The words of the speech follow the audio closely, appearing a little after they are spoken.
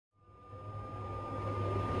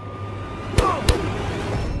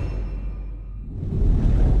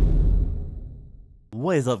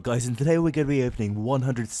What is up guys, and today we're going to be opening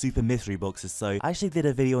 100 super mystery boxes. So I actually did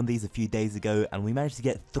a video on these a few days ago and we managed to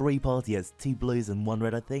get 3 party hats, 2 blues and 1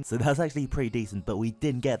 red I think. So that's actually pretty decent, but we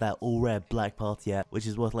didn't get that all rare black party hat, which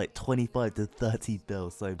is worth like 25 to 30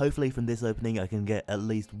 bills. So hopefully from this opening I can get at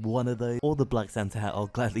least one of those, or the black Santa hat. I'll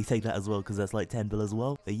gladly take that as well because that's like 10 bill as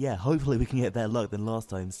well. But yeah, hopefully we can get better luck than last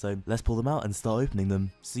time. So let's pull them out and start opening them.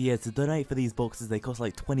 So yeah, to donate for these boxes they cost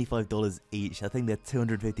like $25 each. I think they're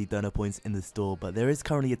 250 donor points in the store, but there is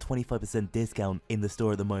currently a 25% discount in the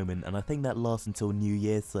store at the moment, and I think that lasts until New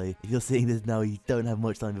Year. So if you're seeing this now, you don't have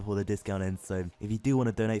much time before the discount ends. So if you do want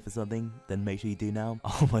to donate for something, then make sure you do now.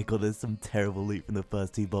 Oh my god, there's some terrible loot from the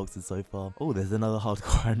first 2 boxes so far. Oh, there's another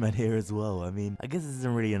hardcore Iron Man here as well. I mean, I guess this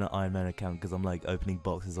isn't really an Iron Man account because I'm like opening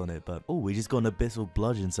boxes on it, but oh, we just got an Abyssal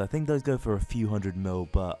Bludgeon, so I think those go for a few hundred mil,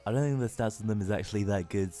 but I don't think the stats on them is actually that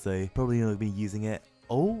good, so probably not going to be using it.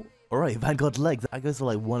 Oh, alright, Vanguard legs, that goes for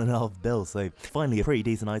like 1.5 bill, so finally a pretty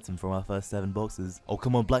decent item from our first 7 boxes. Oh,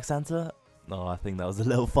 come on, Black Santa. Oh, I think that was a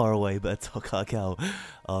little far away, but a Tokak out.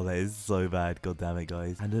 Oh, that is so bad. God damn it,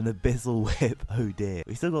 guys. And an Abyssal Whip. Oh, dear.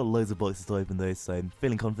 We still got loads of boxes to open, though, so I'm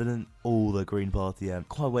feeling confident. Oh, the green party, yeah.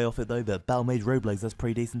 Quite way off it, though, but Battle Mage Roblegs, that's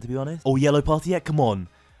pretty decent, to be honest. Oh, yellow party, yeah, come on.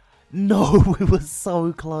 No, we were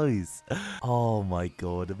so close. Oh my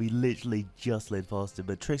god, we literally just slid past it,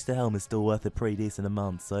 but Trickster Helm is still worth a pretty decent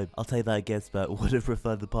amount, so I'll take that guess, but would have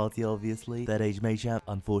preferred the party, obviously. Third Age Mage Champ,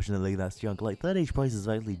 unfortunately, that's junk. Like, Third Age prices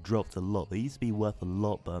have actually dropped a lot. They used to be worth a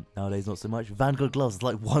lot, but nowadays not so much. Vanguard Gloves is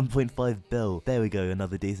like 1.5 bill. There we go,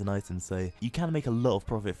 another decent item, so you can make a lot of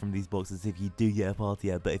profit from these boxes if you do get a party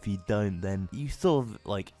hat, but if you don't, then you sort of,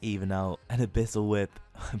 like, even out. An Abyssal Whip.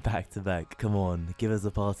 Back to back. Come on, give us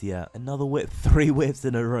a party out. Another whip. 3 whips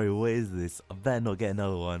in a row. What is this? I better not get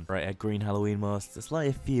another one. Right, a green Halloween mask. It's like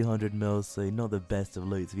a few hundred mils, so not the best of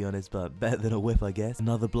loot to be honest, but better than a whip I guess.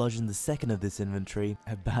 Another bludgeon, the second of this inventory.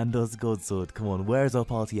 A Bandos Godsword. Come on, where is our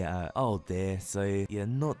party at? Oh dear. So yeah,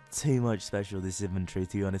 not too much special this inventory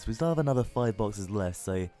to be honest. We still have another 5 boxes left,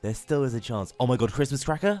 so there still is a chance. Oh my god, Christmas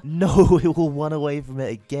Cracker? No, we will 1 away from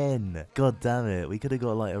it again. God damn it. We could have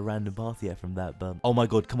got like a random party hat from that, but oh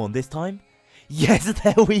my god, come on, this time? Yes,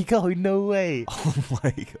 there we go, no way. Oh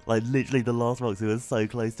my god, like literally the last box, we were so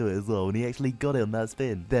close to it as well, and he actually got it on that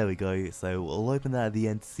spin. There we go, so we'll open that at the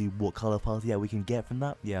end to see what color party hat we can get from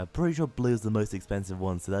that. Yeah, pretty sure blue is the most expensive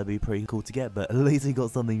one, so that'd be pretty cool to get, but at least we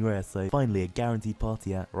got something rare, so finally a guaranteed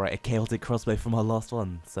party hat. Right, a chaotic crossbow from our last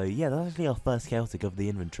one. So yeah, that's actually our first chaotic of the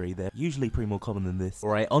inventory. They're usually pretty more common than this.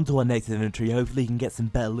 Alright, onto our next inventory. Hopefully you can get some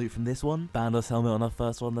better loot from this one. Bandos helmet on our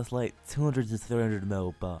first one, that's like 200 to 300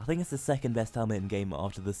 mil, but I think it's the second best helmet in game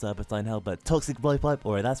after the Serpentine helmet. But Toxic Blowpipe,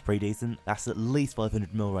 alright, that's pretty decent. That's at least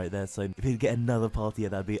 500 mil right there, so if we could get another party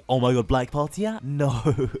hat, that'd be, oh my god, black party hat? No.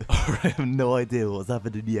 Alright, I have no idea what's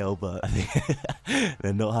happened in Yale, but I think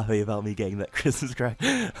they're not happy about me getting that Christmas crack.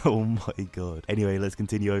 Oh my god. Anyway, let's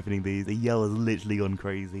continue opening these. The Yale has literally gone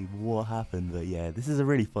crazy. What happened? But yeah, this is a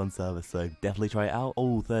really fun service, so definitely try it out.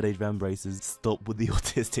 Oh, Third Age Van Braces. Stop with the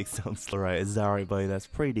autistic sounds. Alright, a Zarite bow, that's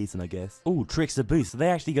pretty decent, I guess. Oh, Trickster Boost. So they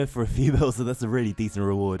actually go for a few bills, so that's a really decent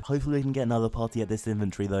reward. Hopefully we can get another party at this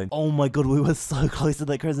inventory though. Oh my god, we were so close to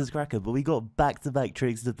that Christmas Cracker, but we got back-to-back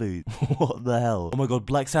Trickster Boost. What the hell? Oh my god,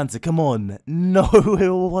 Black Santa, come on. No, we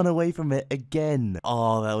were 1 away from it again.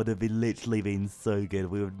 Oh, that would have been literally been so good.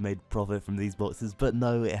 We would have made profit from these boxes, but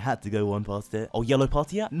no, it had to go 1 past it. Oh, yellow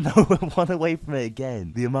party hat? No, we're 1 away from it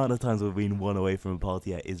again. The amount of times we've been 1 away from a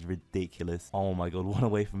party hat is ridiculous. Oh my god, 1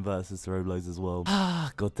 away from versus throw blows as well.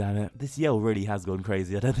 Ah, god damn it. This yell really has gone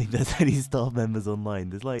crazy. I don't think there's any staff members online.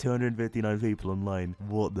 There's like 259 people online.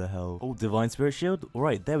 What the hell? Oh, Divine Spirit Shield.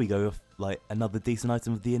 Alright, there we go. Like another decent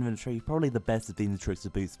item of the inventory. Probably the best of being the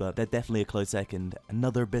Trickster Boots, but they're definitely a close second.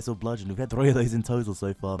 Another Abyssal Bludgeon. We've had 3 of those in total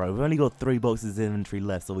so far. Right, we've only got 3 boxes of inventory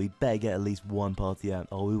left, so we better get at least 1 party out.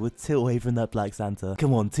 Oh, we were 2 away from that Black Santa.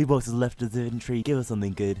 Come on, 2 boxes left of the inventory. Give us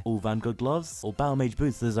something good. Oh, Vanguard Gloves or Battle Mage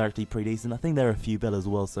Boots. Those are actually pretty decent. I think there are a few better as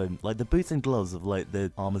well. So like the boots and gloves of like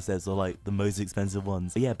the armor sets are like the most expensive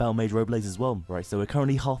ones. But yeah, Battle Mage Roblegs as well. Right, so we're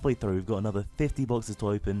currently halfway through. We've got another 50 boxes to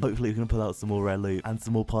open. Hopefully we can pull out some more rare loot and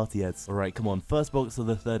some more party hats. Alright, come on. First box of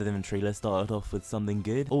the 3rd inventory. Let's start it off with something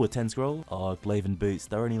good. Oh, a 10 scroll. Oh, Glaven Boots.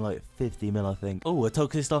 They're only like 50 mil, I think. Oh, a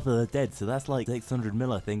Toxic Stuff of the Dead. So that's like 600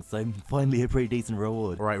 mil, I think. So finally a pretty decent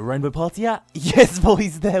reward. Alright, Rainbow Party hat. Yes,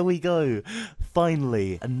 boys, there we go.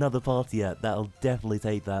 finally, another party at. That'll definitely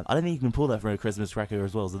take that. I don't think you can pull that from a Christmas cracker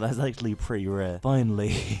as well, so that's actually pretty rare.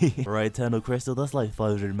 Finally. Right, Eternal Crystal, that's like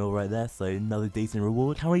 500 mil right there, so another decent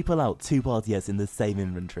reward. Can we pull out 2 party hats in the same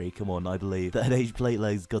inventory? Come on, I believe. Third age plate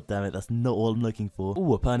legs, god damn it, that's not what I'm looking for.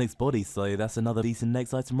 Ooh, a Pernix body, so that's another decent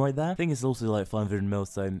next item right there. I think it's also like 500 mil,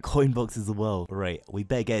 so coin boxes as well. Right, we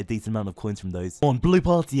better get a decent amount of coins from those. Come on, blue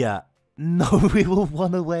party hat. No, we were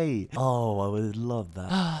 1 away. Oh, I would love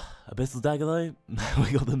that. Abyssal Dagger though,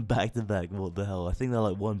 we got them back to back. What the hell? I think they're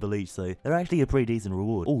like 1 bill each, so they're actually a pretty decent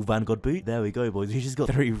reward. Oh, Vanguard boot. There we go, boys. We just got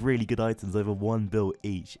 3 really good items over 1 bill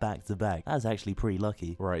each, back to back. That's actually pretty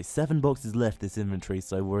lucky. Right, 7 boxes left this inventory,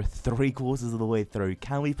 so we're 3/4 of the way through.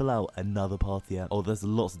 Can we pull out another party app? Oh, there's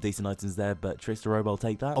lots of decent items there, but Trickster Robe, I'll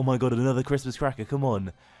take that. Oh my god, another Christmas cracker. Come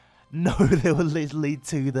on. No, there were literally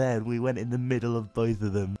 2 there, and we went in the middle of both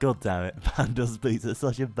of them. God damn it, Panda's boots are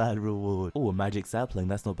such a bad reward. Oh, a magic sapling,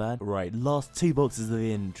 that's not bad. Right, last 2 boxes of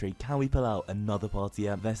the inventory. Can we pull out another party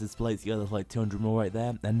app? Vestas plates, yeah, that's like 200 more right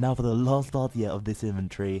there. And now for the last party app of this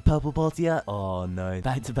inventory. Purple party app? Oh no,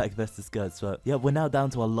 back-to-back Vestas skirts. But yeah, we're now down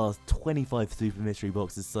to our last 25 super mystery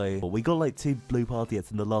boxes, so well, we got like 2 blue party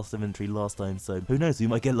apps in the last inventory last time, so who knows, we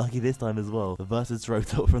might get lucky this time as well. The Versus road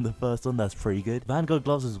top from the first one, that's pretty good. Vanguard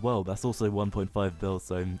gloves as well. That's also 1.5 bill,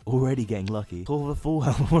 so I'm already getting lucky. Call the full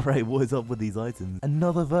helm. Alright, what is up with these items?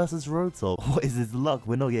 Another Versus road top. What is this luck?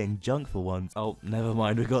 We're not getting junk for once. Oh, never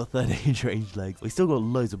mind. We got 13 range legs. We still got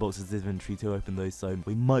loads of boxes of inventory to open those, so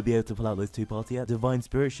we might be able to pull out those 2 party apps. Divine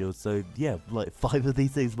Spirit Shield. So yeah, like 5 of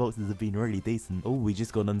these 6 boxes have been really decent. Oh, we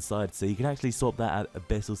just got unside, so you can actually swap that at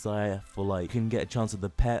Abyssal Sire for like, you can get a chance of the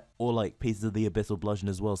pet or like pieces of the Abyssal Bludgeon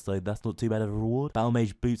as well, so that's not too bad of a reward. Battle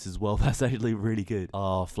Mage boots as well. That's actually really good.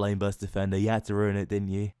 Oh, Flame Burst Defender. You had to ruin it, didn't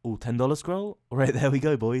you? Oh, $10 scroll? Right, there we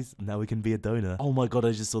go, boys. Now we can be a donor. Oh my god,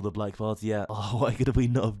 I just saw the black party yet. Oh, why could we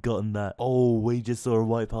not have gotten that? Oh, we just saw a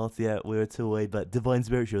white party yet. We were 2 away, but Divine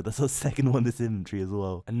Spirit Shield, that's our second one this inventory as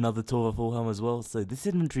well. Another Torva full helm as well, so this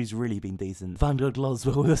inventory's really been decent. Vanguard gloves,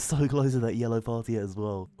 well, we were so close to that yellow party yet as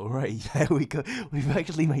well. Alright, there we go. We've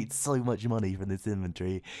actually made so much money from this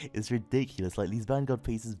inventory. It's ridiculous. Like, these Vanguard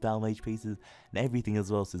pieces, Battle Mage pieces, and everything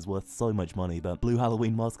as well, so it's worth so much money. But Blue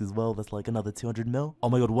Halloween mask as well, that's like another 200 mil. Oh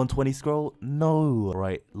my god, 120 scroll? No.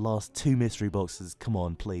 Alright, last 2 mystery boxes. Come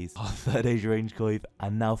on, please. Our 3rd age range coif.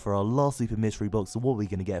 And now for our last super mystery box. So what are we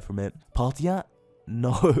going to get from it? Party at?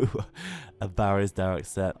 No. A Barrow's Direct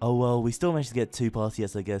set. Oh well, we still managed to get 2 party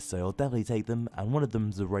hats, I guess, so I'll definitely take them. And one of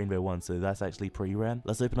them's a rainbow one, so that's actually pretty rare.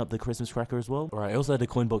 Let's open up the Christmas cracker as well. Alright, I also had a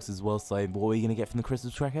coin box as well, so what are we gonna get from the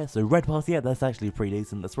Christmas cracker? So red party hat, that's actually pretty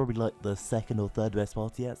decent. That's probably like the 2nd or 3rd best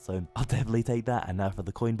party hat, so I'll definitely take that. And now for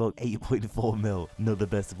the coin box, 8.4 mil. Not the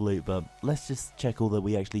best of loot, but let's just check all that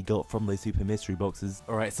we actually got from those super mystery boxes.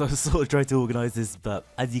 Alright, so I sort of tried to organize this, but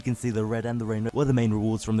as you can see, the red and the rainbow were the main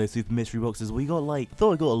rewards from those super mystery boxes. We got like,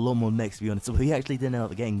 thought I got a lot more next, to be honest, so we actually didn't end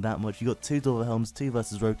up getting that much. You got 2 Dwarven helms, 2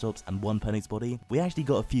 versus rope tops, and 1 Pernix body. We actually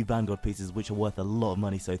got a few Vanguard pieces which are worth a lot of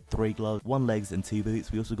money, so 3 gloves, 1 legs, and 2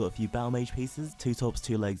 boots. We also got a few Battle Mage pieces, 2 tops,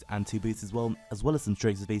 2 legs, and 2 boots as well as some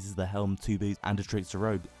Trickster pieces, the helm, 2 boots, and a Trickster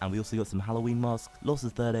robe. And we also got some Halloween masks, lots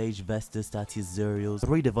of 3rd age, Vestas, Statius, Zuriels,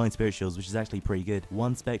 3 Divine Spirit Shields, which is actually pretty good,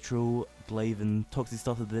 1 Spectral, Glaven, Toxic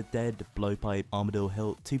Stuff of the Dead, Blowpipe, Armadillo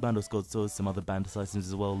Hilt, 2 Bandos God Swords, some other Bandos items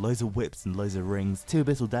as well, loads of whips and loads of rings, 2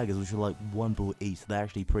 Abyssal Daggers, which are like 1 ball each, so they're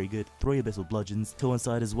actually pretty good, 3 Abyssal Bludgeons, 2 on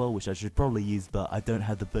side as well, which I should probably use, but I don't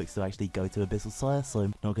have the books to actually go to Abyssal Sire, so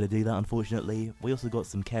I'm not going to do that unfortunately. We also got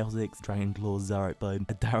some Chaotix, Dragon Claw, Zarek Bone,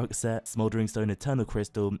 a Darok set, Smoldering Stone, Eternal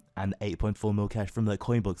Crystal, and 8.4 mil cash from that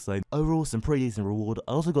coin box, so overall some pretty decent reward.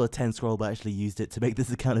 I also got a 10 scroll, but actually used it to make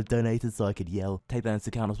this account of donated so I could yell. Take that into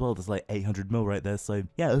account as well, there's like 800 mil right there, so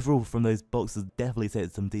yeah, overall from those boxes definitely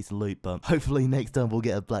saved some decent loot, but hopefully next time we'll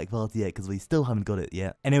get a black party yet, because we still haven't got it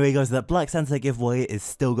yet. Anyway guys, that Black Santa giveaway is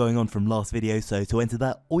still going on from last video, so to enter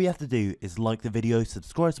that, all you have to do is like the video,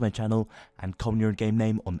 subscribe to my channel, and comment your in-game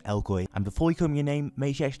name on ELKOY. And before you comment your name,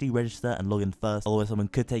 make sure you actually register and log in first, otherwise someone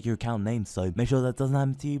could take your account name, so make sure that doesn't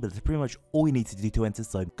happen to you, but that's pretty much all you need to do to enter,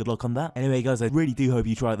 so good luck on that. Anyway guys, I really do hope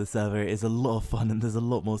you try out the server. It's a lot of fun and there's a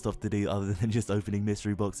lot more stuff to do other than just opening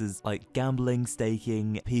mystery boxes. Like gambling,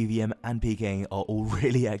 staking, PVM, and PKing are all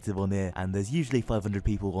really active on here, and there's usually 500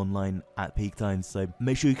 people online at peak times, so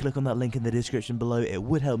make sure you click on that link in the description below. It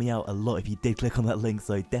would help me out a lot if you did click on that link,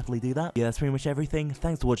 so definitely do that. Yeah, that's pretty much everything.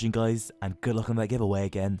 Thanks for watching guys, and good luck on that giveaway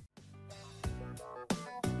again.